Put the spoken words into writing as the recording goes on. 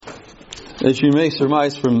As you may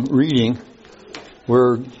surmise from reading,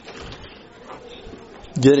 we're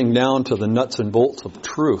getting down to the nuts and bolts of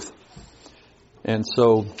truth. And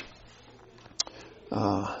so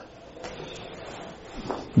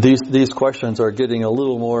these questions are getting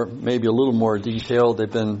maybe a little more detailed.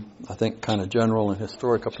 They've been, I think, kind of general and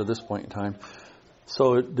historic up to this point in time.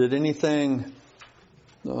 So did anything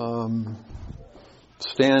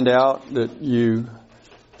stand out that you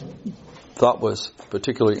thought was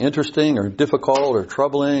particularly interesting or difficult or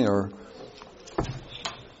troubling, or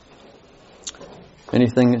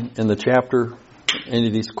anything in the chapter, any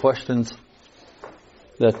of these questions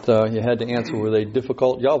that you had to answer? Were they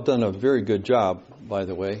difficult? Y'all have done a very good job, by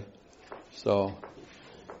the way. So,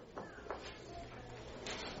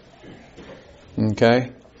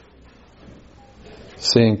 okay.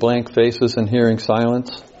 Seeing blank faces and hearing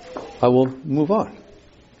silence, I will move on.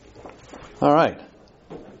 All right.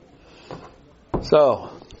 So,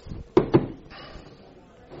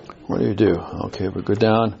 what do you do? Okay, we go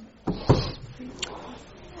down.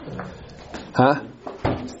 Huh? No,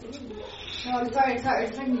 I'm sorry. I was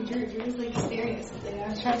talking to Drew. Drew was like staring at something. I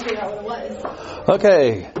was trying to figure out what it was.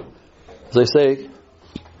 Okay. As I say,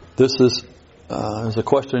 this is there's a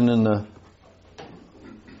question in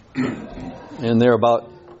there about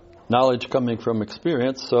knowledge coming from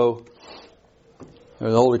experience. So,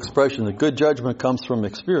 there's an old expression: the good judgment comes from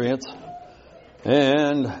experience.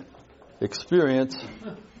 And experience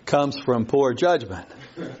comes from poor judgment.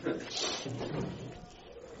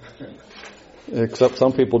 Except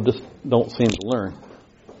some people just don't seem to learn.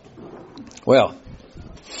 Well.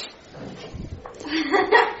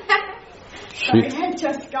 Sorry, I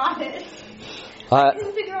just got it. I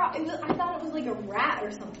couldn't figure out. I thought it was like a rat or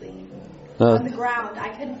something on the ground. I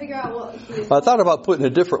couldn't figure out what he was. I thought about putting a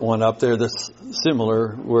different one up there that's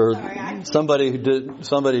similar, where somebody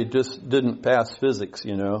just didn't pass physics,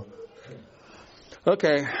 you know.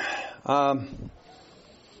 Okay.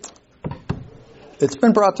 It's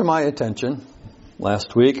been brought to my attention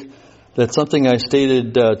last week that something I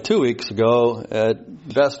stated 2 weeks ago at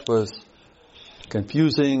best was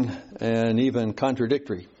confusing and even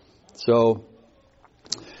contradictory. So,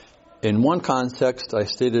 in one context, I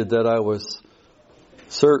stated that I was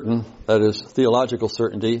certain, that is, theological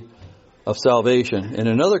certainty, of salvation. In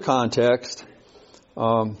another context,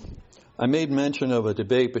 I made mention of a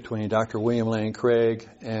debate between Dr. William Lane Craig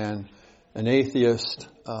and an atheist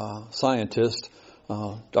scientist,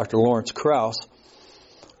 Dr. Lawrence Krauss,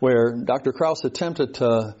 where Dr. Krauss attempted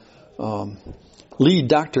to lead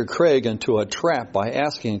Dr. Craig into a trap by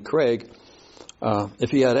asking Craig if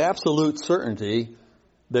he had absolute certainty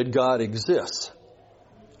that God exists.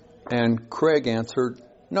 And Craig answered,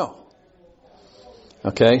 no.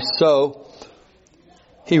 Okay, so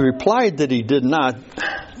he replied that he did not,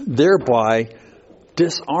 thereby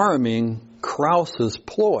disarming Krauss's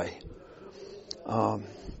ploy.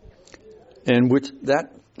 And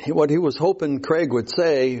what he was hoping Craig would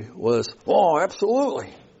say was, oh,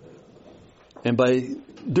 absolutely. And by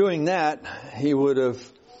doing that, he would have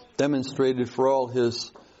demonstrated for all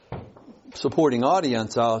his supporting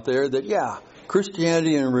audience out there that, yeah,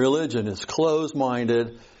 Christianity and religion is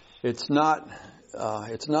closed-minded. It's not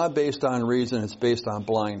based on reason. It's based on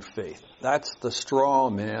blind faith. That's the straw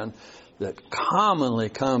man that commonly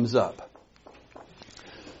comes up.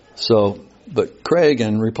 So, but Craig,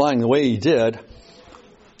 in replying the way he did,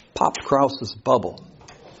 popped Krauss's bubble.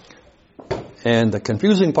 And the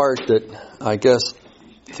confusing part that I guess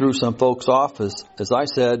threw some folks off is, as I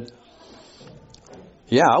said,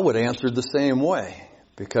 yeah, I would have answered the same way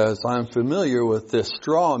because I'm familiar with this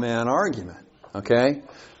straw man argument, okay?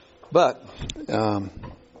 But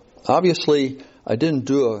obviously I didn't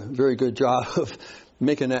do a very good job of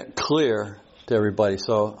making that clear to everybody.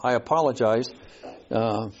 So I apologize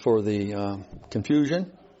for the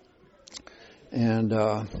confusion. And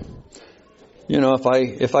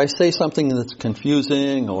if I say something that's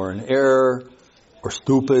confusing or an error or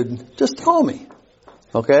stupid, just tell me,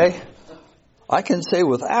 okay? I can say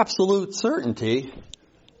with absolute certainty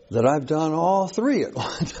that I've done all three at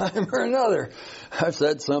one time or another. I've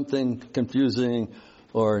said something confusing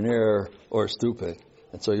or an error or stupid.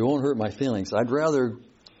 And so you won't hurt my feelings. I'd rather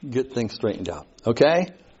get things straightened out. Okay?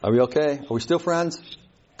 Are we okay? Are we still friends?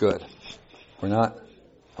 Good. We're not?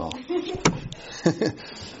 Oh.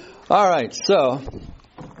 All right. So,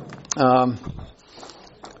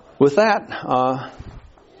 with that,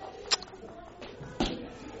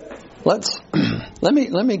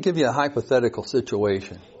 let me give you a hypothetical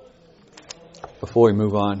situation before we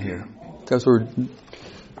move on here, because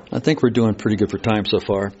I think we're doing pretty good for time so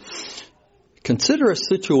far. Consider a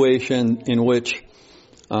situation in which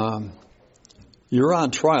you're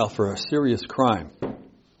on trial for a serious crime.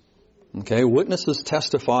 Okay, witnesses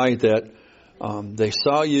testify that they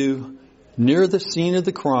saw you near the scene of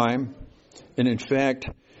the crime, and in fact,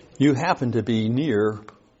 you happened to be near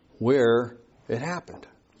where it happened.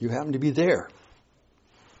 You happened to be there.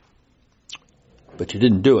 But you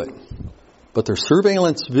didn't do it. But there's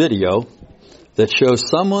surveillance video that shows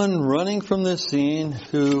someone running from the scene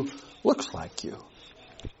who looks like you.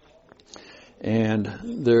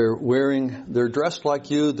 And they're dressed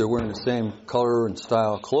like you, they're wearing the same color and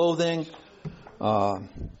style clothing,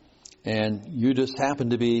 and you just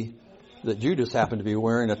happen to be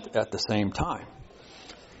wearing it at the same time.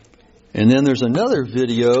 And then there's another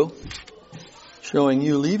video showing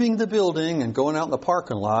you leaving the building and going out in the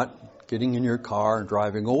parking lot, getting in your car and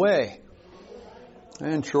driving away.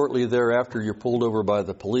 And shortly thereafter, you're pulled over by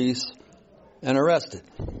the police and arrested.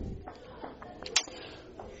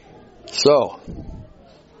 So,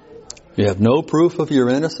 you have no proof of your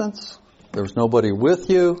innocence. There was nobody with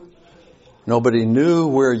you. Nobody knew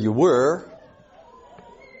where you were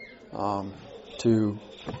to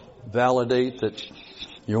validate that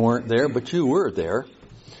you weren't there, but you were there.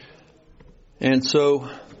 And so,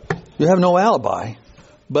 you have no alibi,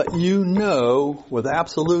 but you know with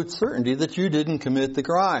absolute certainty that you didn't commit the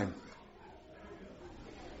crime.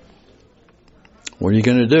 What are you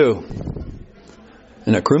going to do?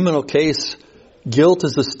 In a criminal case, guilt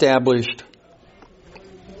is established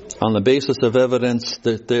on the basis of evidence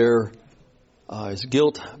that there is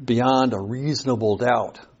guilt beyond a reasonable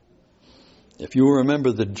doubt. If you were a member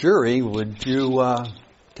of the jury, would you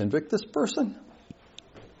convict this person?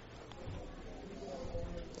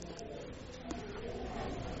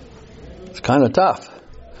 It's kind of tough.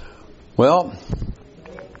 Well,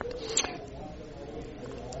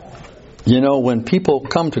 when people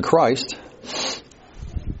come to Christ,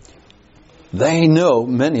 they know,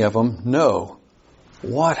 many of them know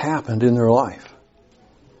what happened in their life.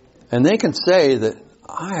 And they can say that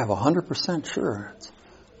I have 100% sure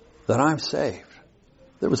that I'm saved.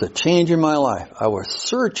 There was a change in my life. I was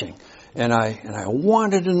searching and I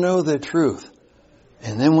wanted to know the truth.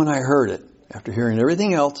 And then when I heard it, after hearing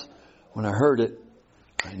everything else, when I heard it,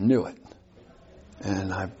 I knew it.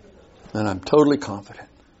 And I'm totally confident.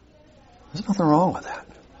 There's nothing wrong with that.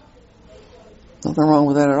 Nothing wrong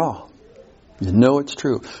with that at all. You know it's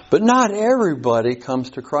true. But not everybody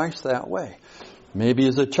comes to Christ that way. Maybe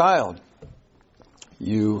as a child,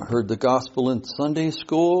 you heard the gospel in Sunday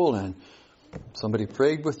school and somebody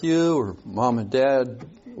prayed with you, or mom and dad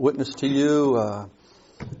witnessed to you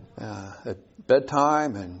at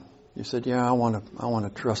bedtime, and you said, "Yeah, I want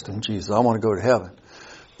to trust in Jesus. I want to go to heaven."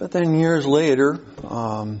 But then years later,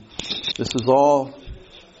 this is all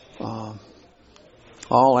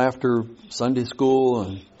after Sunday school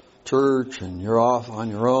and church, and you're off on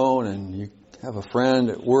your own, and you have a friend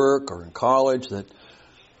at work or in college that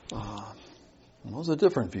has a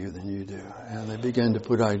different view than you do, and they begin to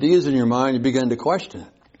put ideas in your mind. You begin to question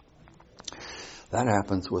it. That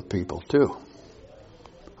happens with people too.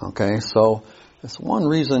 Okay, so that's one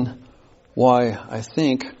reason why I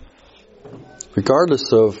think,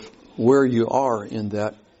 regardless of where you are in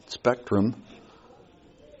that spectrum,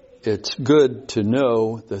 it's good to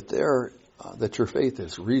know that that your faith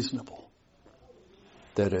is reasonable,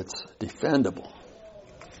 that it's defendable.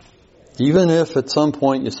 Even if at some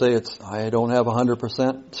point you say I don't have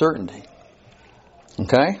 100% certainty.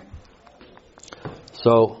 Okay?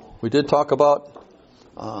 So we did talk about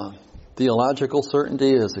theological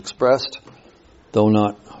certainty as expressed, though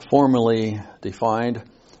not formally defined,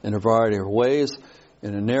 in a variety of ways.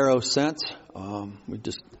 In a narrow sense, we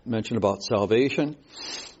just mentioned about salvation,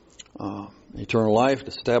 eternal life,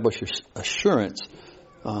 establish assurance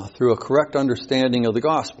through a correct understanding of the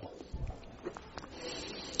gospel.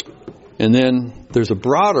 And then there's a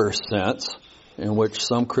broader sense in which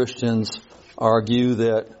some Christians argue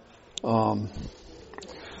that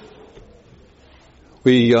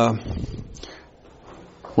we have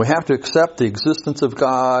to accept the existence of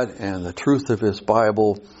God and the truth of His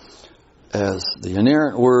Bible as the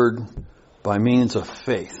inerrant word by means of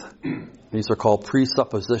faith. These are called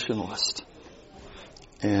presuppositionalists.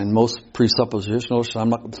 And most presuppositionalists,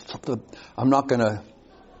 I'm not going to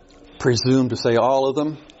presume to say all of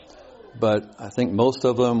them, but I think most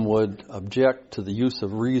of them would object to the use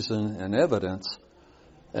of reason and evidence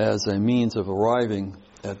as a means of arriving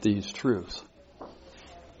at these truths.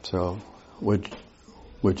 So, would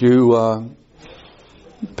you,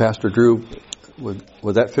 Pastor Drew,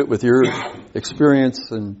 would that fit with your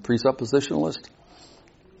experience in presuppositionalist?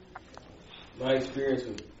 My experience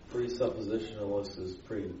with presuppositionalists is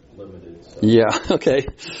pretty limited. So. Yeah, okay.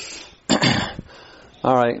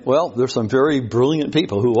 All right. Well, there's some very brilliant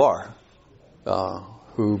people who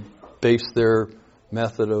base their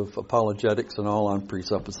method of apologetics and all on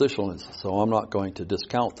presuppositionalism. So I'm not going to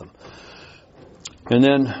discount them. And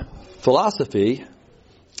then philosophy,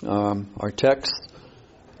 our texts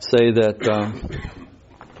say that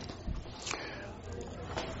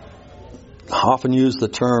often use the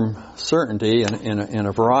term certainty in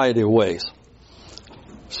a variety of ways.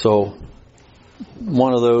 So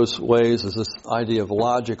one of those ways is this idea of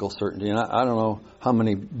logical certainty. And I don't know how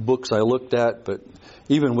many books I looked at, but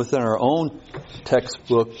even within our own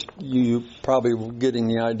textbook, you probably were getting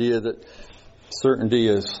the idea that certainty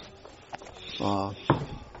is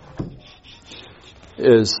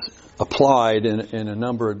applied in a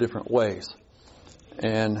number of different ways.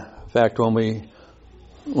 And in fact, when we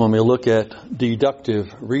look at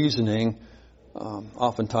deductive reasoning,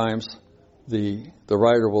 oftentimes the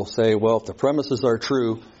writer will say, well, if the premises are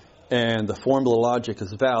true and the formula logic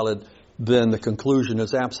is valid, then the conclusion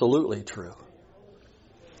is absolutely true.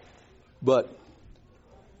 But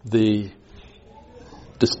the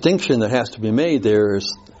distinction that has to be made there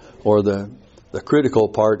is, or the critical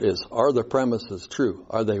part is, are the premises true?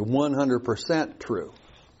 Are they 100% true?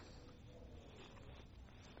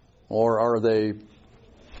 Or are they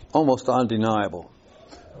almost undeniable?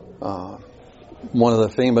 One of the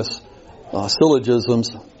famous syllogisms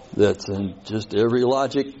that's in just every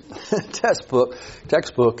logic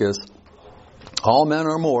textbook is, all men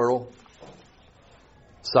are mortal.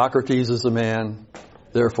 Socrates is a man,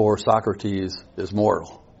 therefore Socrates is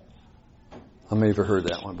mortal. How many of you heard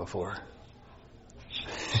that one before?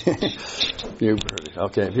 You've heard it.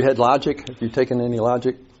 Okay. Have you had logic? Have you taken any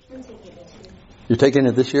logic? I'm taking it this year. You're taking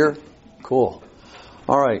it this year? Cool.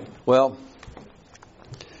 All right. Well,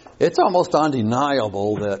 it's almost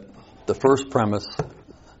undeniable that the first premise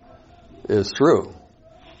is true.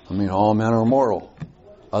 I mean, all men are mortal.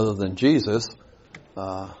 Other than Jesus,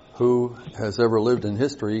 who has ever lived in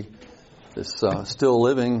history, is still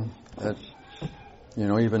living at,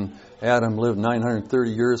 even Adam lived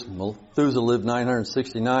 930 years, Methuselah lived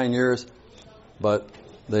 969 years, but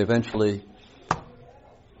they eventually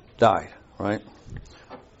died, right?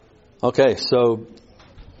 Okay, so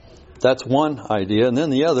that's one idea. And then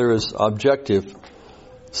the other is objective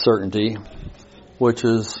certainty, which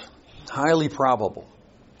is highly probable.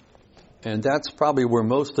 And that's probably where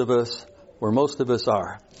most of us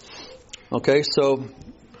are. Okay, so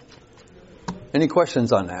any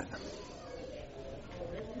questions on that?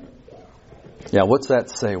 Yeah, what's that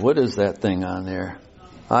say? What is that thing on there?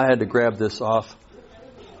 I had to grab this off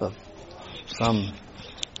of some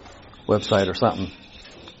website or something.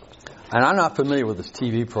 And I'm not familiar with this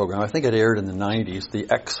TV program. I think it aired in the 90s, The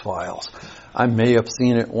X-Files. I may have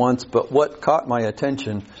seen it once, but what caught my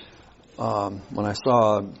attention when I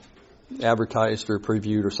saw advertised or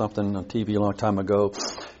previewed or something on TV a long time ago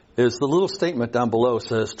is the little statement down below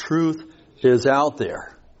says, truth is out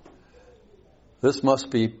there. This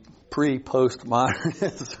must be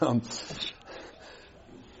pre-postmodernism.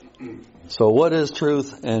 So what is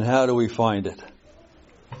truth and how do we find it?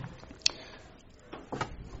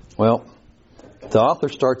 Well, the author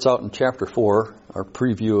starts out in chapter 4, our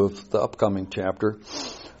preview of the upcoming chapter,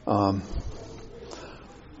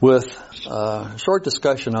 with a short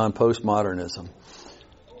discussion on postmodernism.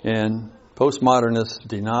 And postmodernists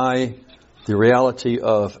deny the reality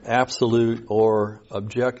of absolute or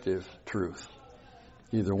objective truth,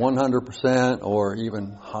 either 100% or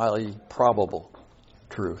even highly probable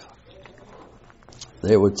truth.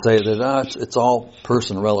 They would say that it's all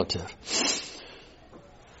person relative.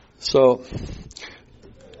 So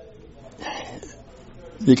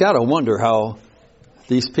you got to wonder how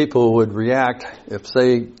these people would react if,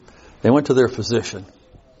 say, they went to their physician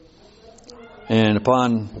and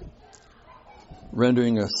upon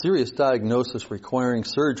rendering a serious diagnosis requiring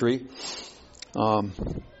surgery, the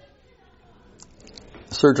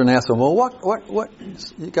surgeon asked them, well, what,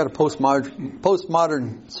 you got a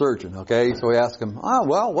postmodern surgeon, okay? So we ask him,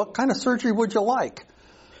 well, what kind of surgery would you like?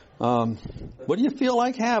 What do you feel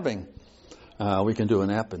like having? We can do an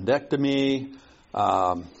appendectomy.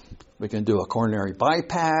 We can do a coronary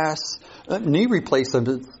bypass. Knee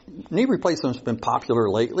replacement's been popular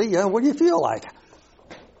lately. Yeah, what do you feel like?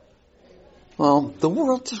 Well, the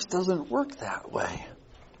world just doesn't work that way.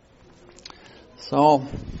 So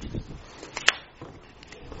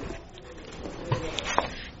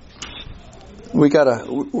we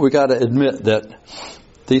gotta admit that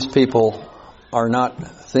these people are not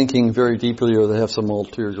thinking very deeply, or they have some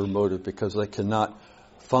ulterior motive, because they cannot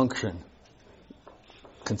function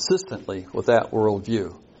consistently with that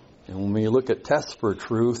worldview. And when we look at tests for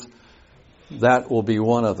truth, that will be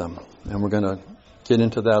one of them. And we're going to get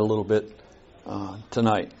into that a little bit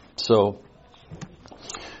tonight. So,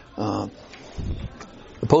 the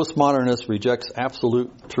postmodernist rejects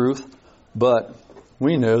absolute truth, but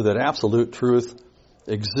we know that absolute truth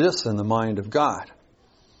exists in the mind of God.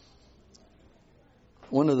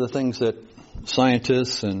 One of the things that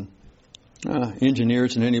scientists and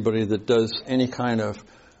engineers and anybody that does any kind of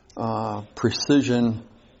precision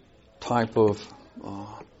type of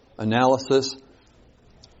analysis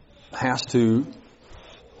has to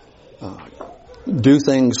do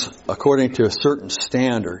things according to a certain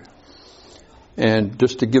standard. And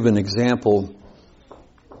just to give an example,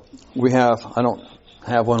 I don't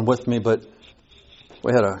have one with me, but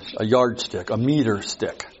we had a yardstick, a meter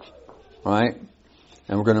stick, right?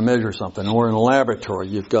 And we're going to measure something. And we're in a laboratory.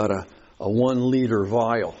 You've got a 1 liter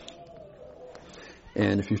vial.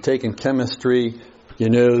 And if you've taken chemistry, you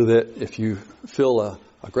know that if you fill a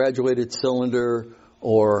graduated cylinder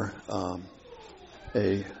or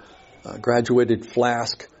a graduated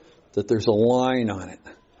flask, that there's a line on it.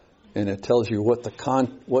 And it tells you what the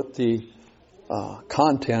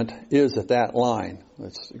content is at that line.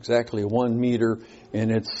 It's exactly 1 meter, and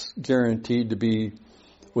it's guaranteed to be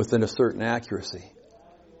within a certain accuracy.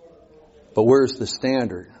 But where's the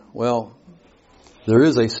standard? Well, there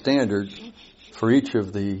is a standard for each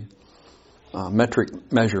of the metric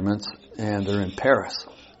measurements, and they're in Paris.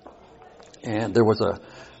 And there was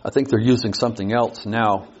I think they're using something else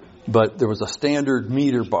now, but there was a standard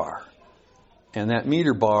meter bar. And that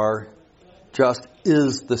meter bar just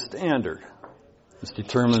is the standard. It's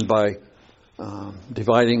determined by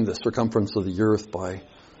dividing the circumference of the earth by a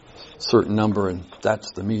certain number, and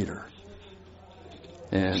that's the meter.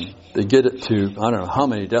 And they get it to, I don't know how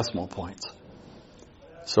many decimal points.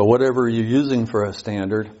 So whatever you're using for a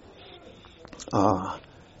standard,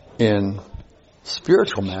 in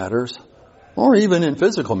spiritual matters, or even in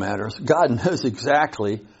physical matters, God knows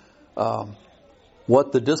exactly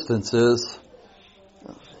what the distance is.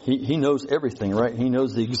 He knows everything, right? He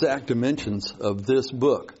knows the exact dimensions of this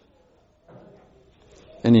book.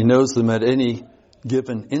 And He knows them at any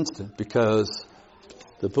given instant, because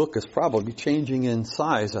the book is probably changing in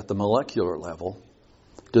size at the molecular level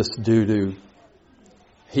just due to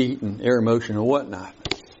heat and air motion and whatnot.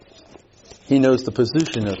 He knows the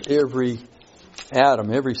position of every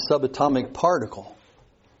atom, every subatomic particle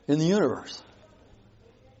in the universe.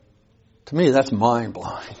 To me, that's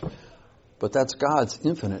mind-blowing. But that's God's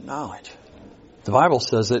infinite knowledge. The Bible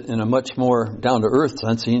says it in a much more down-to-earth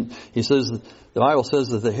sense. He says, the Bible says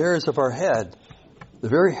that the hairs of our head, the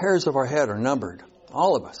very hairs of our head are numbered.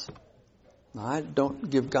 All of us. Now, I don't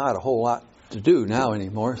give God a whole lot to do now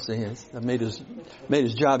anymore. See, that made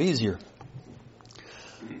his job easier.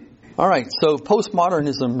 All right, so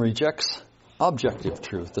postmodernism rejects objective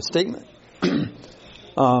truth. The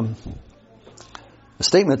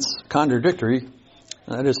statement's contradictory.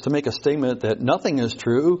 That is, to make a statement that nothing is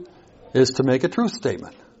true is to make a truth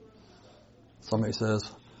statement. Somebody says,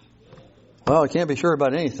 well, I can't be sure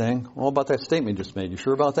about anything. Well, about that statement you just made. You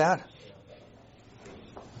sure about that?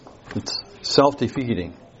 It's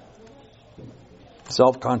self-defeating,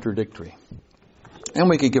 self-contradictory. And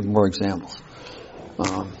we could give more examples.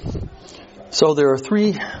 So there are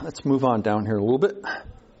 3, let's move on down here a little bit.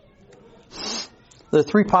 There are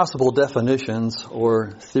 3 possible definitions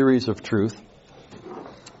or theories of truth.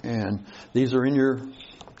 And these are in your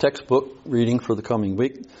textbook reading for the coming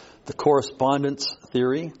week. The correspondence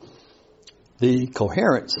theory, the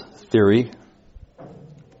coherence theory,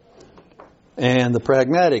 and the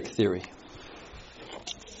pragmatic theory.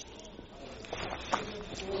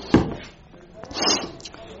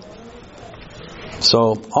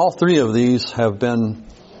 So all 3 of these have been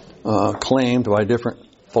claimed by different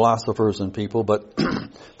philosophers and people, but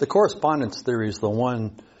the correspondence theory is the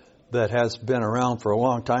one that has been around for a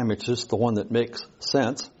long time. It's just the one that makes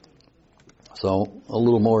sense. So a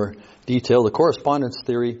little more detail. The correspondence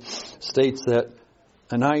theory states that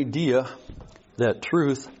an idea that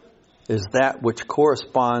truth is that which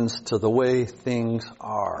corresponds to the way things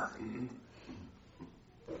are.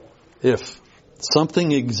 If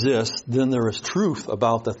something exists, then there is truth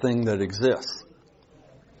about the thing that exists.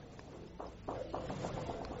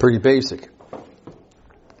 Pretty basic.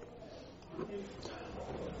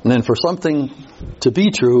 And then for something to be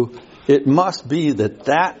true, it must be that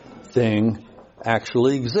that thing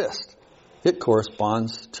actually exists. It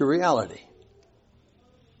corresponds to reality.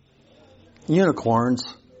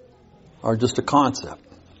 Unicorns are just a concept,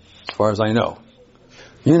 as far as I know.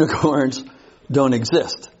 Unicorns don't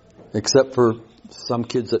exist, except for some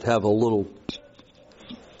kids that have a little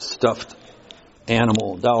stuffed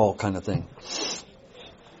animal, doll kind of thing.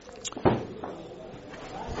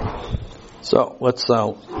 So let's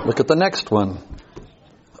look at the next one.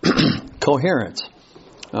 Coherence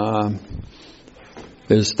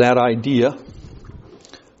is that idea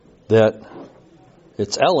that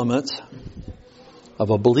its elements of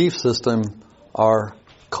a belief system are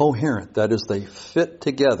coherent. That is, they fit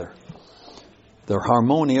together. They're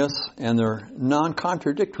harmonious and they're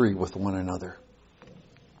non-contradictory with one another.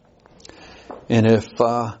 And if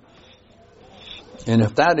that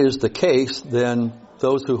is the case, then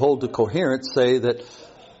those who hold to coherence say that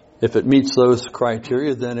if it meets those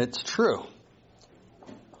criteria, then it's true.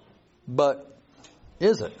 But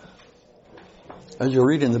is it? As you'll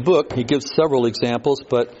read in the book, he gives several examples,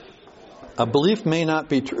 but a belief may not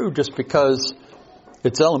be true just because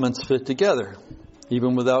its elements fit together,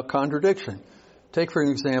 even without contradiction. Take, for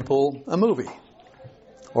example, a movie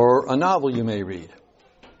or a novel you may read.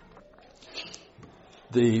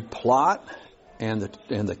 The plot and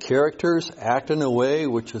the characters act in a way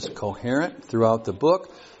which is coherent throughout the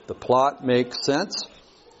book. The plot makes sense.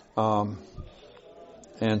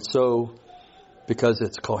 And so, because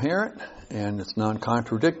it's coherent and it's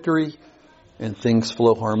non-contradictory and things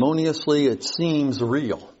flow harmoniously, it seems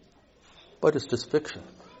real. But it's just fiction.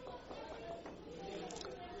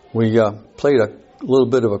 We played a little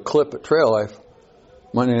bit of a clip at Trail Life.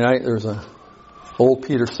 Monday night, there's a old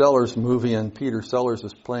Peter Sellers movie, and Peter Sellers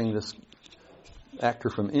is playing this actor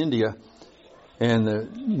from India, and the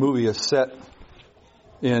movie is set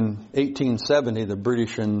in 1870, the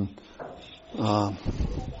British and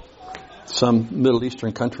some Middle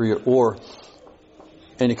Eastern country at war,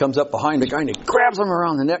 and he comes up behind the guy and he grabs him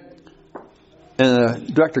around the neck, and the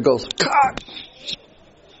director goes, "Cut!"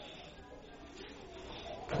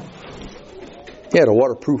 He had a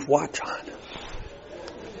waterproof watch on.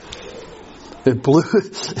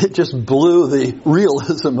 It just blew the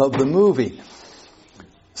realism of the movie.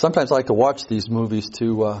 Sometimes I like to watch these movies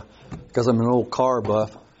because I'm an old car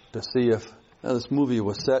buff, to see if this movie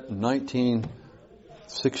was set in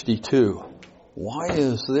 1962. Why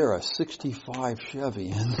is there a 65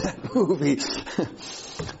 Chevy in that movie?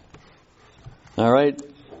 All right,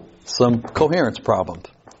 some coherence problems.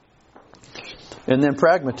 And then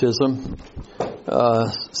pragmatism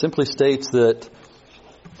simply states that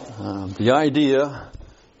the idea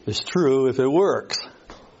is true if it works.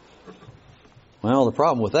 Well, the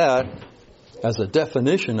problem with that, as a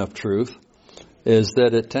definition of truth, is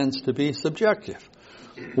that it tends to be subjective.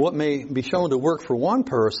 What may be shown to work for one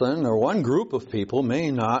person or one group of people may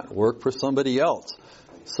not work for somebody else.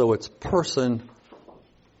 So it's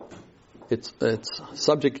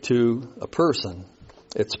subject to a person.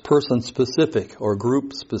 It's person specific or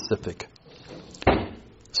group specific.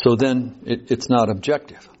 So then it's not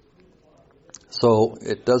objective. So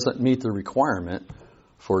it doesn't meet the requirement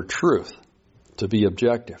for truth to be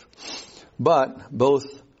objective. But both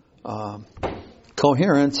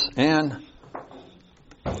coherence and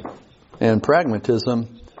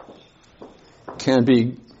pragmatism can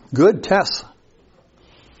be good tests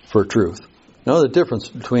for truth. Know the difference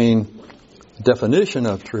between definition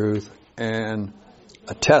of truth and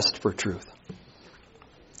a test for truth.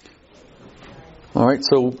 All right,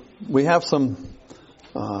 so we have some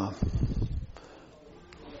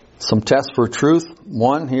tests for truth.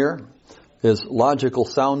 One here is logical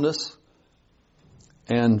soundness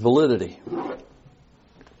and validity.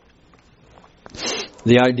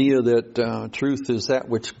 The idea that truth is that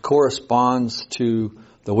which corresponds to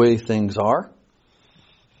the way things are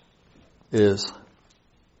is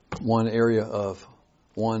one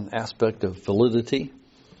aspect of validity.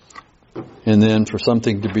 And then for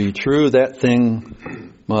something to be true, that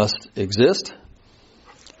thing must exist.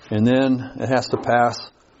 And then it has to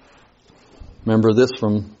pass, remember this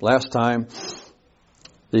from last time,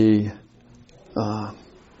 the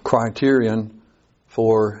criterion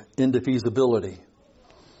for indefeasibility.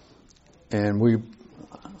 And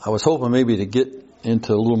I was hoping maybe to get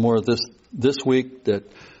into a little more of this week, that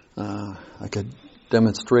I could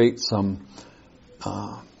demonstrate some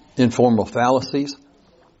informal fallacies.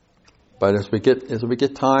 But as we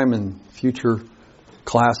get time in future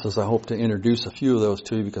classes, I hope to introduce a few of those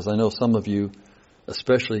to you, because I know some of you,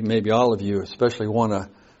 especially maybe all of you, especially want to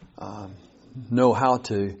know how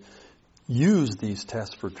to use these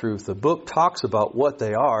tests for truth. The book talks about what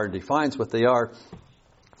they are, defines what they are,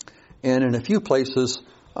 and in a few places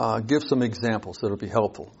give some examples that will be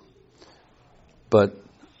helpful. But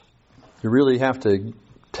you really have to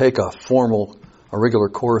take a regular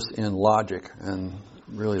course in logic, and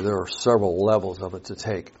really there are several levels of it to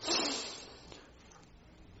take.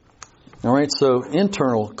 All right, so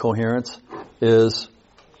internal coherence is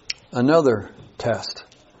another test.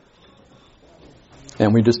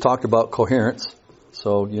 And we just talked about coherence.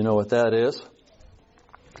 So you know what that is.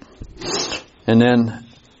 And then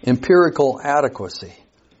empirical adequacy.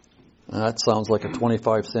 Now, that sounds like a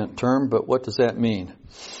 25-cent term, but what does that mean?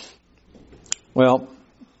 Well,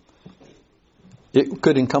 it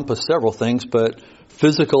could encompass several things, but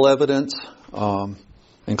physical evidence,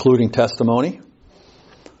 including testimony,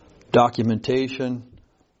 documentation,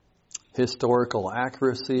 historical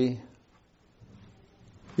accuracy,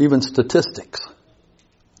 even statistics.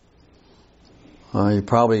 You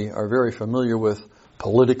probably are very familiar with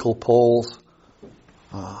political polls.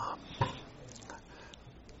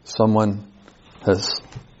 Someone has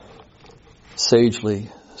sagely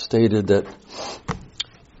stated that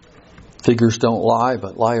figures don't lie,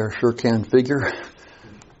 but liars sure can figure.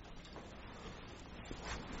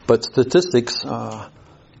 But statistics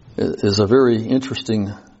is a very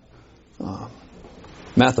interesting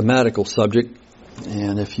mathematical subject,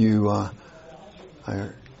 and if you are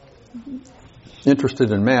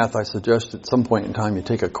interested in math, I suggest at some point in time you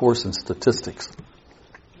take a course in statistics.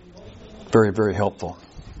 Very, very helpful.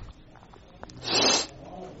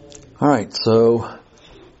 All right, so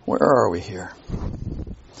where are we here?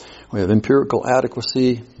 We have empirical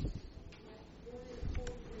adequacy,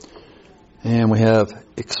 and we have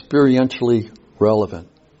experientially relevant.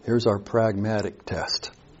 Here's our pragmatic test.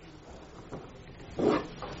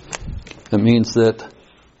 It means that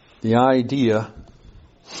the idea,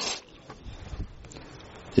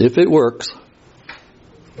 if it works,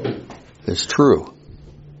 is true.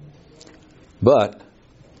 But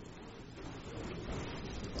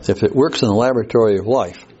if it works in the laboratory of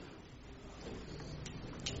life,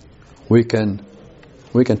 we can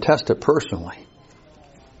test it personally.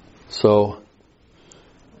 So,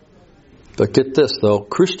 but get this though,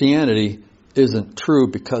 Christianity isn't true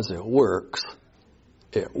because it works.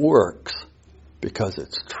 It works because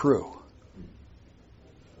it's true.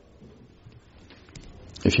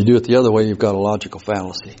 If you do it the other way, you've got a logical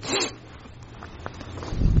fallacy.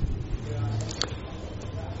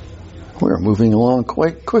 We're moving along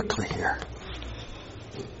quite quickly here.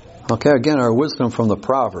 Okay, again, our wisdom from the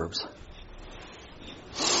Proverbs.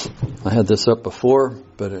 I had this up before,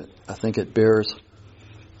 but I think it bears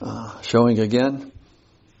showing again.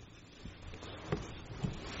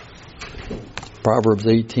 Proverbs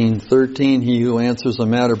 18:13, he who answers a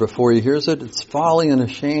matter before he hears it, it's folly and a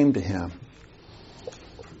shame to him.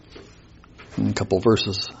 And a couple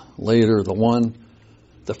verses later,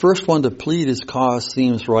 the first one to plead his cause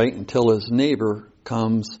seems right until his neighbor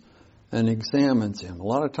comes and examines him. A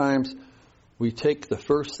lot of times we take the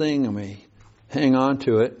first thing and we hang on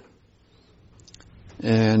to it,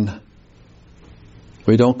 and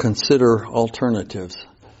we don't consider alternatives.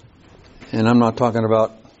 And I'm not talking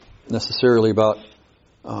about necessarily about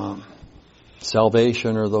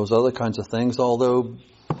salvation or those other kinds of things, although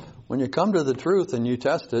when you come to the truth and you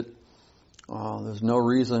test it, there's no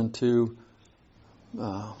reason to,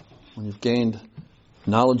 when you've gained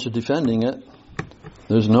knowledge of defending it,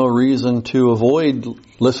 there's no reason to avoid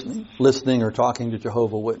listening or talking to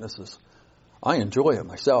Jehovah's Witnesses. I enjoy it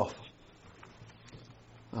myself.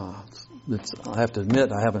 I have to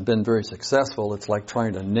admit, I haven't been very successful. It's like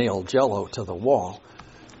trying to nail Jell-O to the wall,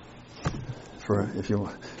 if you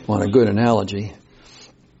want a good analogy.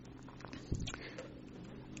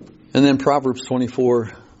 And then Proverbs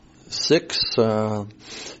 24:6,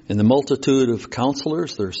 in the multitude of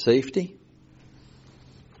counselors, there's safety.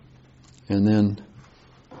 And then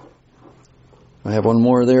I have one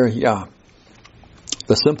more there. Yeah.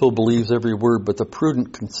 The simple believes every word, but the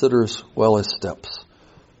prudent considers well his steps.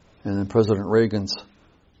 And then President Reagan's,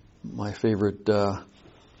 my favorite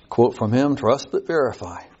quote from him, trust but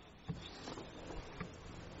verify.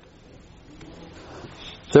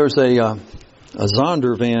 There's a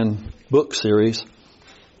Zondervan book series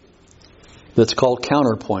that's called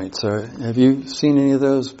Counterpoints. Have you seen any of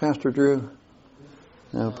those, Pastor Drew?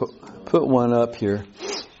 Put one up here.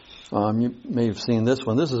 You may have seen this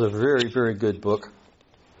one. This is a very, very good book.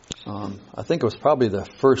 I think it was probably the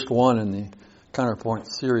first one in the Counterpoint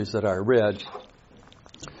series that I read.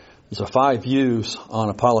 There's a 5 views on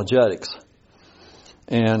apologetics.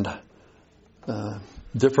 And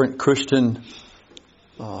different Christian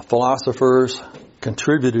philosophers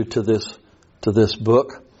contributed to this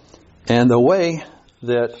book. And the way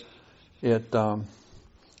that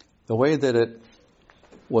it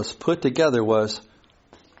was put together was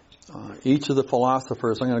each of the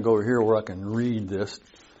philosophers. I'm going to go over here where I can read this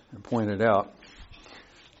and point it out.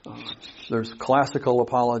 There's classical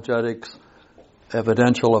apologetics,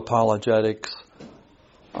 evidential apologetics,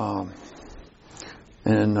 and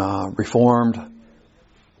reformed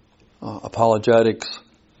apologetics,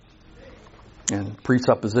 and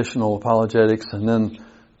presuppositional apologetics. And then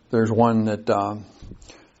there's one that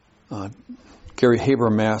Gary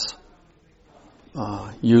Habermas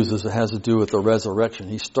uses that has to do with the resurrection.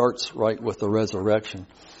 He starts right with the resurrection.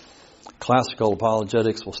 Classical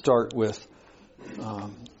apologetics will start with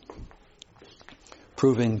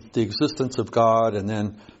proving the existence of God, and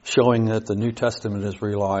then showing that the New Testament is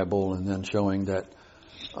reliable, and then showing that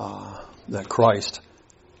that Christ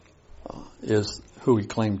is who he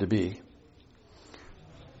claimed to be.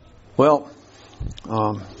 Well,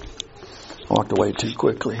 I walked away too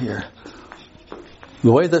quickly here.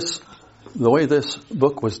 The way this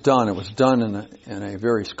book was done, it was done in a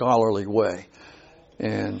very scholarly way.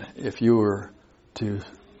 And if you were to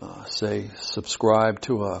say subscribe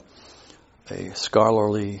to a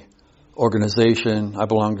scholarly organization, I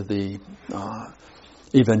belong to the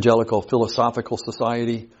Evangelical Philosophical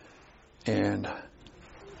Society, and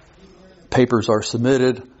papers are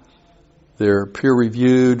submitted. They're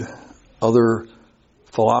peer-reviewed. Other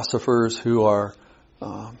philosophers who are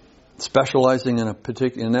specializing in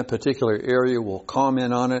that particular area will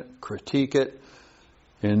comment on it, critique it,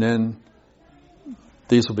 and then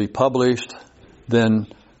these will be published. Then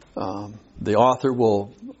the author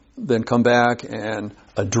will then come back and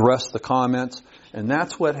address the comments, and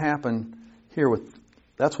that's what happened here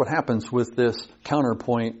that's what happens with this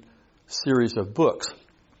Counterpoint series of books.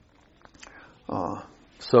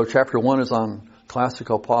 So chapter 1 is on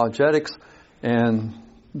classical apologetics, and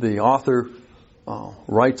the author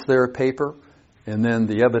writes their paper, and then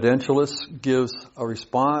the evidentialist gives a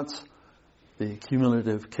response. The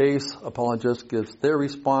cumulative case apologist gives their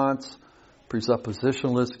response.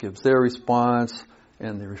 Presuppositionalist gives their response,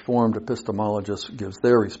 and the Reformed epistemologist gives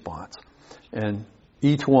their response. And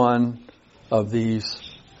each one of these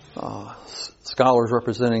scholars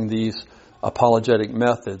representing these apologetic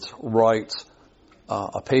methods writes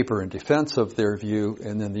a paper in defense of their view,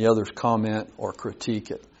 and then the others comment or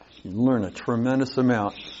critique it. You learn a tremendous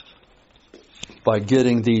amount by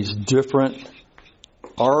getting these different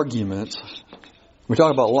arguments. We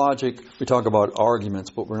talk about logic, we talk about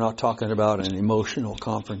arguments, but we're not talking about an emotional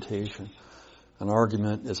confrontation. An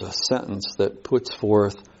argument is a sentence that puts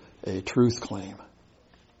forth a truth claim.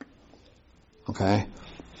 Okay?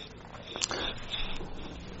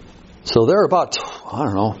 So there are about,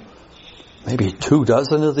 maybe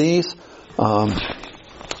 24 of these.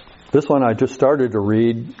 This one I just started to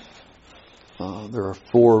read. There are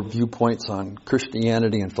 4 viewpoints on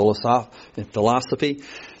Christianity and philosophy.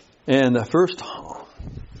 And the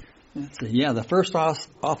first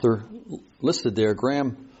author listed there,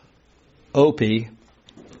 Graham Opie,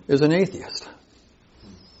 is an atheist.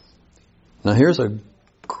 Now here's a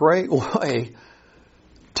great way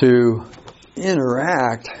to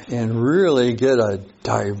interact and really get a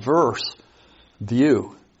diverse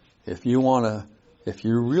view. If you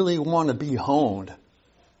really want to be honed,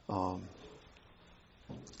 go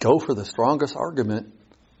for the strongest argument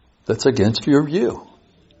that's against your view.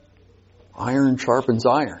 Iron sharpens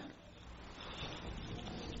iron.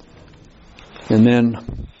 And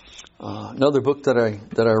then another book that I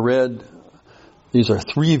read. These are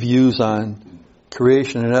 3 views on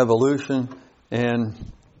creation and evolution, and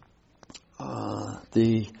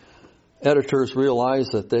the editors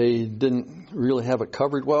realized that they didn't really have it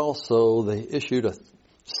covered well, so they issued a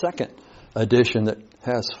second edition that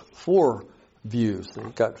has 4 views.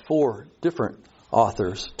 They've got 4 different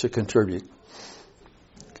authors to contribute.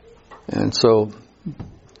 And so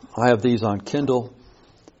I have these on Kindle,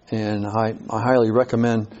 and I highly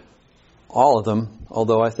recommend all of them,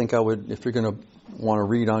 although I think I would, if you're going to want to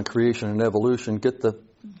read on creation and evolution, get the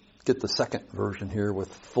second version here with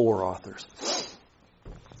 4 authors.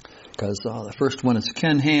 Because the first one is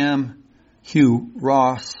Ken Ham, Hugh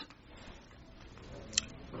Ross,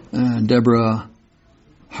 Deborah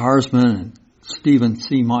Harsman, and Stephen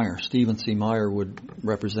C. Meyer. Stephen C. Meyer would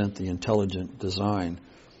represent the intelligent design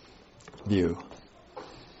view.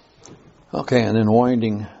 Okay, and then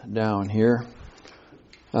winding down here,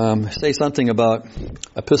 say something about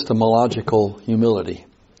epistemological humility.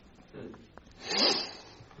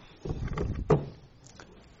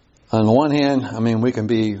 On the one hand, we can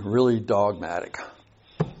be really dogmatic,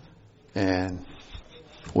 and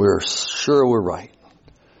we're sure we're right.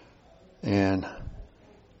 And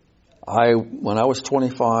when I was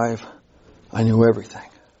 25, I knew everything.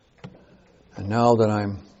 And now that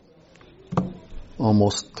I'm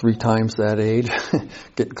almost 3 times that age,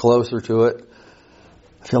 getting closer to it,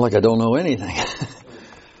 I feel like I don't know anything.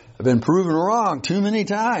 I've been proven wrong too many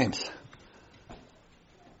times.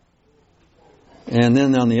 And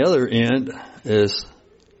then on the other end is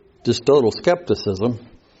just total skepticism.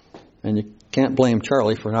 And can't blame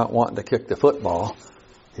Charlie for not wanting to kick the football.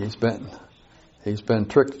 He's been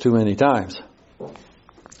tricked too many times.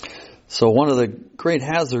 So one of the great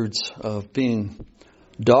hazards of being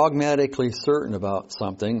dogmatically certain about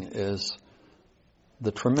something is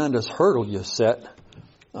the tremendous hurdle you set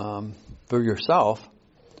for yourself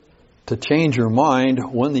to change your mind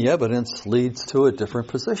when the evidence leads to a different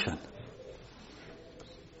position.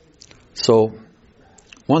 So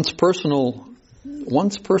one's personal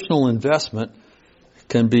investment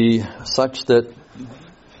can be such that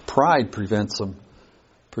pride prevents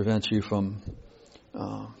you from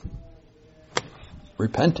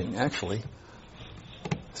repenting, actually.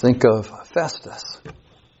 Think of Festus.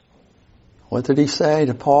 What did he say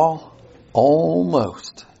to Paul?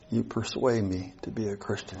 Almost you persuade me to be a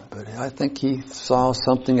Christian. But I think he saw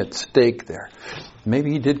something at stake there.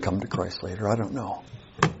 Maybe he did come to Christ later. I don't know.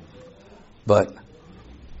 But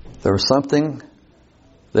there was something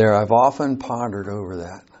there. I've often pondered over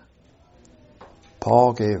that.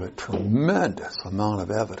 Paul gave a tremendous amount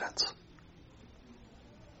of evidence.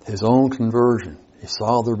 His own conversion. He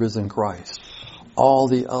saw the risen Christ. All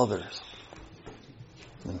the others.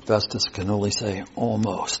 And Festus can only say,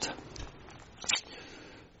 almost.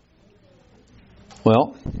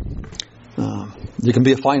 Well, there can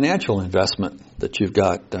be a financial investment that you've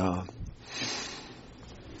got.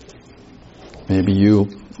 Maybe you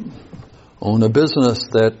own a business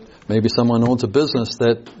maybe someone owns a business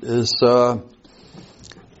that is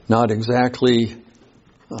not exactly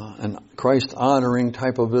a Christ-honoring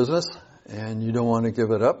type of business, and you don't want to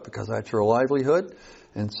give it up because that's your livelihood,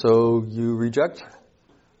 and so you reject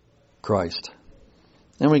Christ.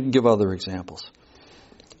 And we can give other examples.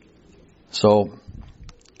 So,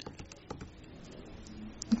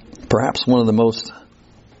 perhaps one of the most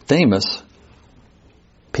famous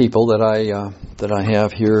people that I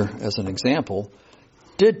have here as an example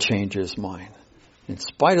did change his mind, in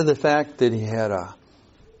spite of the fact that he had a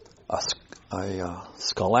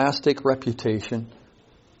scholastic reputation.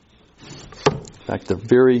 In fact, the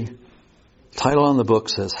very title on the book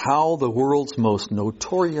says, "How the World's Most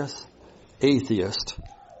Notorious Atheist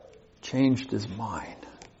Changed His Mind."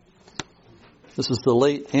 This is the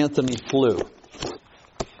late Anthony Flew.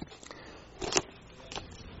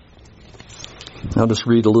 I'll just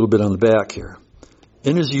read a little bit on the back here.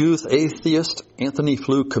 In his youth, atheist Anthony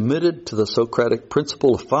Flew committed to the Socratic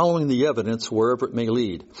principle of following the evidence wherever it may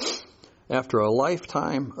lead. After a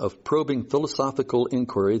lifetime of probing philosophical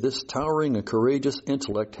inquiry, this towering and courageous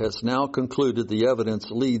intellect has now concluded the evidence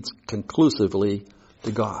leads conclusively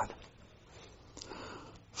to God.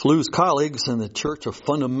 Flew's colleagues in the Church of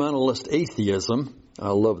Fundamentalist Atheism,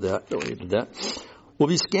 I love that, will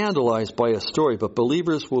be scandalized by his story, but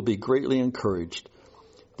believers will be greatly encouraged.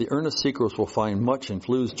 The earnest seekers will find much in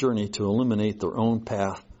Flew's journey to eliminate their own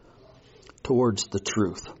path towards the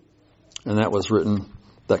truth. And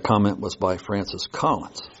that comment was by Francis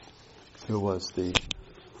Collins, who was the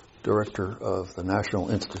director of the National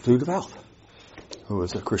Institute of Health, who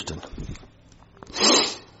was a Christian.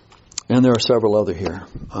 And there are several other here.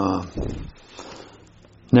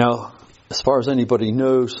 Now, as far as anybody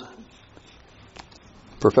knows,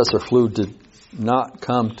 Professor Flew did not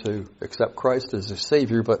come to accept Christ as his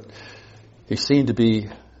Savior, but he seemed to be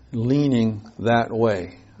leaning that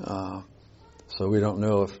way. So we don't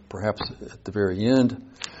know if perhaps at the very end.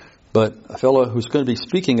 But a fellow who's going to be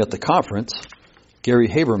speaking at the conference, Gary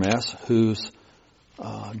Habermas, whose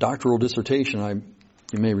doctoral dissertation,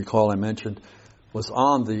 you may recall I mentioned, was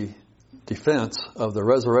on the defense of the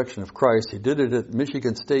resurrection of Christ. He did it at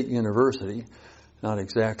Michigan State University, not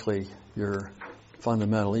exactly your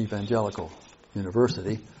fundamental evangelical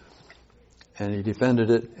university. And he defended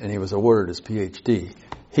it, and he was awarded his PhD.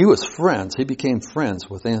 He became friends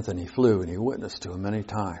with Anthony Flew, and he witnessed to him many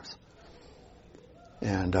times.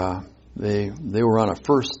 And they were on a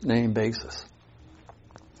first name basis.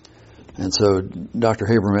 And so Dr.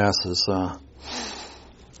 Habermas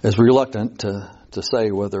is reluctant to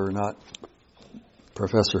say whether or not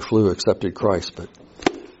Professor Flew accepted Christ, but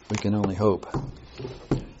we can only hope.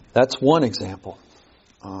 That's one example.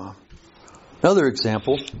 Another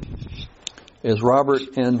example is Robert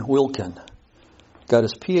N. Wilkin. Got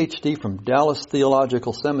his PhD from Dallas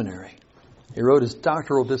Theological Seminary. He wrote his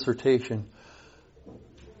doctoral dissertation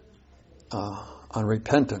on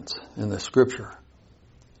repentance in the Scripture.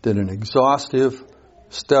 Did an exhaustive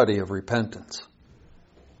study of repentance.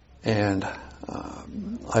 And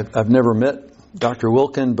I've never met Dr.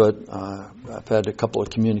 Wilkin, but I've had a couple of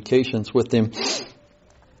communications with him.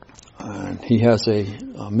 And he has a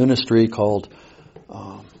ministry called,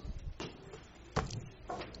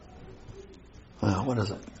 what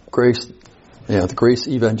is it? Grace, the Grace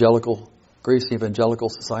Evangelical Grace Evangelical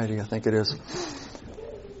Society, I think it is.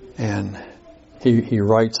 And he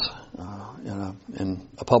writes in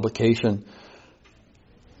a publication.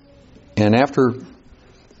 And after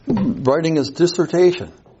writing his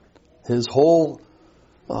dissertation, his whole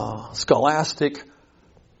scholastic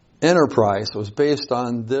enterprise was based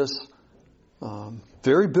on this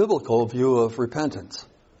very biblical view of repentance.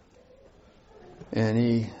 And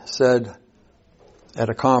he said at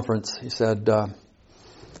a conference, he said, I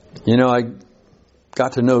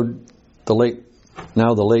got to know the late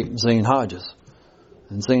Zane Hodges.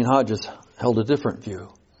 And Zane Hodges held a different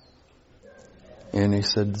view. And he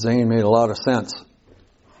said, Zane made a lot of sense.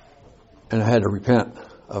 And I had to repent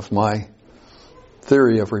of my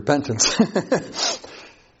theory of repentance.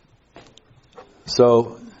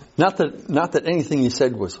 So, not that anything he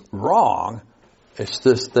said was wrong, it's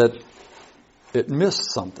just that it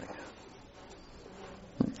missed something.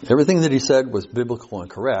 Everything that he said was biblical and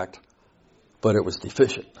correct, but it was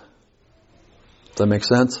deficient. Does that make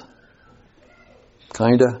sense?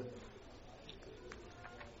 Kinda.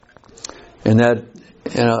 And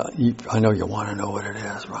I know you want to know what it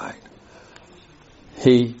is, right?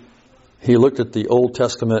 He looked at the Old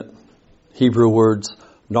Testament Hebrew words,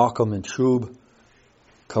 Nachum and Shub,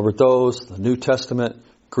 covered those, the New Testament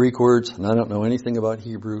Greek words, and I don't know anything about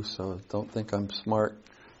Hebrew, so don't think I'm smart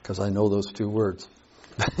because I know those two words.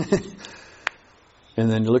 And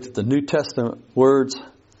then you look at the New Testament words,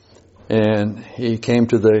 and he came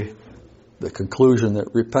to the conclusion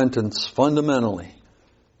that repentance fundamentally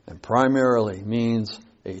and primarily means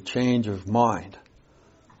a change of mind.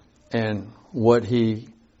 And what he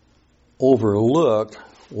overlooked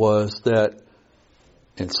was that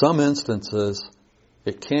in some instances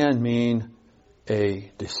it can mean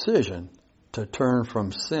a decision to turn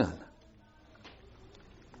from sin.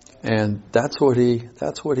 And that's what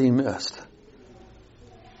he missed.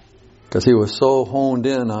 Because he was so honed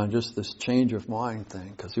in on just this change of mind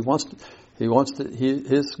thing. Because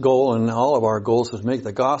his goal and all of our goals is to make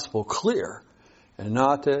the gospel clear and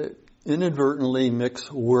not to inadvertently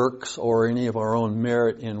mix works or any of our own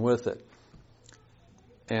merit in with it.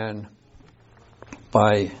 And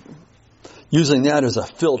by using that as a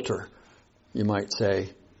filter, you might say,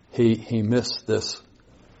 he missed this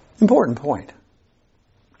important point.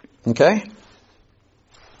 Okay?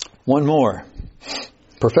 One more.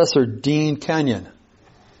 Professor Dean Kenyon,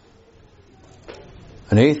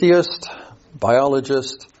 an atheist,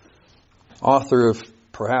 biologist, author of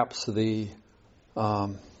perhaps the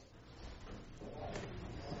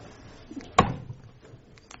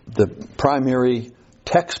primary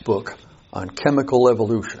textbook on chemical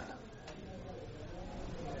evolution,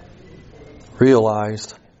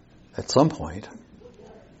 realized at some point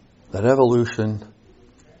that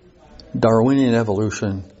Darwinian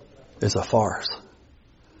evolution, is a farce.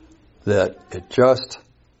 That it just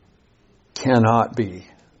cannot be.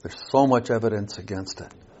 There's so much evidence against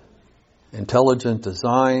it. Intelligent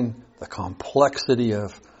design, the complexity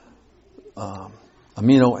of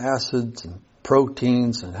amino acids and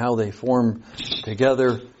proteins and how they form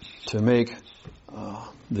together to make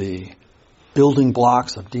the building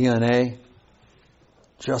blocks of DNA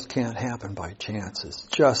just can't happen by chance. It's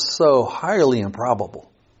just so highly improbable.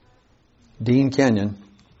 Dean Kenyon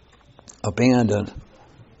abandoned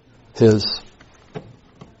his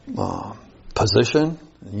position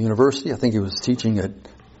in university. I think he was teaching at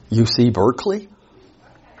UC Berkeley.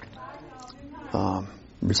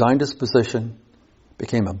 Resigned his position,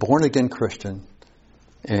 became a born-again Christian,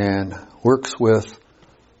 and works with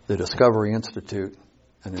the Discovery Institute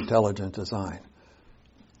and Intelligent Design.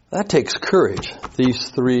 That takes courage, these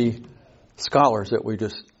three scholars that we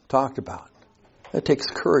just talked about. It takes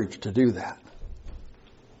courage to do that.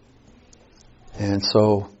 And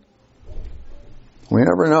so, we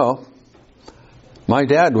never know. My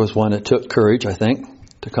dad was one that took courage, I think,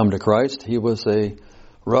 to come to Christ. He was a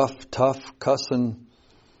rough, tough, cussing,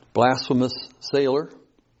 blasphemous sailor.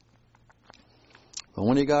 But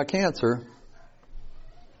when he got cancer,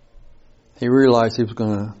 he realized he was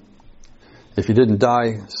going to, if he didn't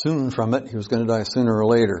die soon from it, he was going to die sooner or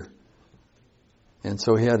later. And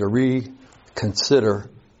so he had to reconsider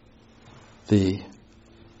the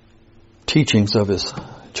teachings of his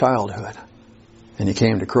childhood. And he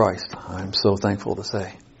came to Christ. I'm so thankful to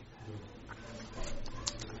say.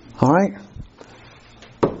 All right.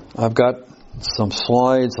 I've got some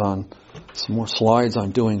more slides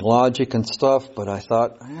on doing logic and stuff, but I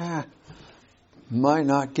thought, might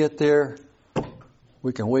not get there.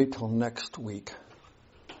 We can wait till next week.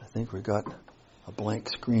 I think we got a blank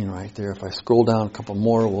screen right there. If I scroll down a couple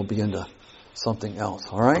more, we'll be into something else.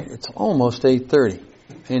 All right? It's almost 8:30.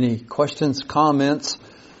 Any questions, comments,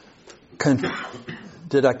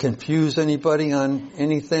 did I confuse anybody on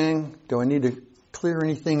anything? Do I need to clear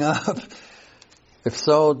anything up? If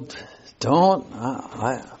so, don't.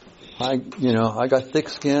 I got thick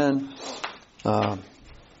skin.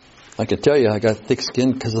 I could tell you I got thick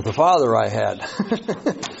skin because of the father I had.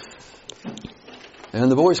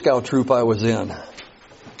 And the Boy Scout troop I was in.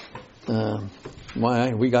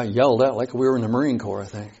 We got yelled at like we were in the Marine Corps, I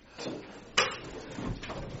think.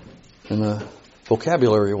 And the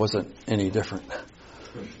vocabulary wasn't any different.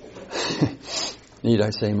 Need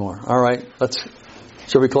I say more? All right,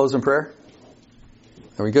 shall we close in prayer?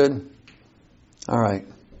 Are we good? All right.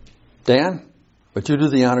 Dan, would you do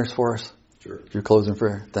the honors for us? Sure. Your closing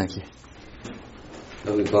prayer. Thank you.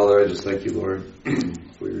 Heavenly Father, I just thank you, Lord,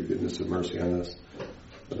 for your goodness and mercy on us.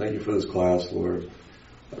 I thank you for this class, Lord.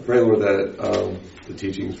 I pray, Lord, that the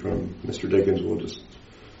teachings from Mr. Dickens will just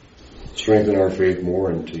strengthen our faith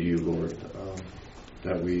more into you, Lord.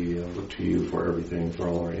 That we look to you for everything, for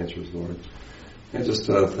all our answers, Lord. And just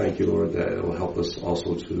thank you, Lord, that it will help us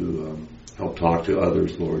also to help talk to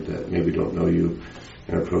others, Lord, that maybe don't know you,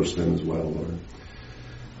 and approach them as well, Lord.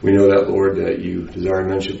 We know that, Lord, that you desire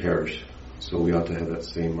none should perish, so we ought to have that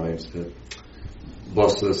same mindset.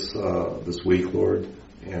 Bless us this week, Lord,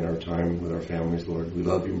 and our time with our families, Lord. We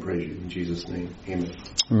love you and praise you. In Jesus' name, amen.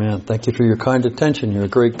 Amen. Thank you for your kind attention. You're a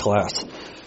great class.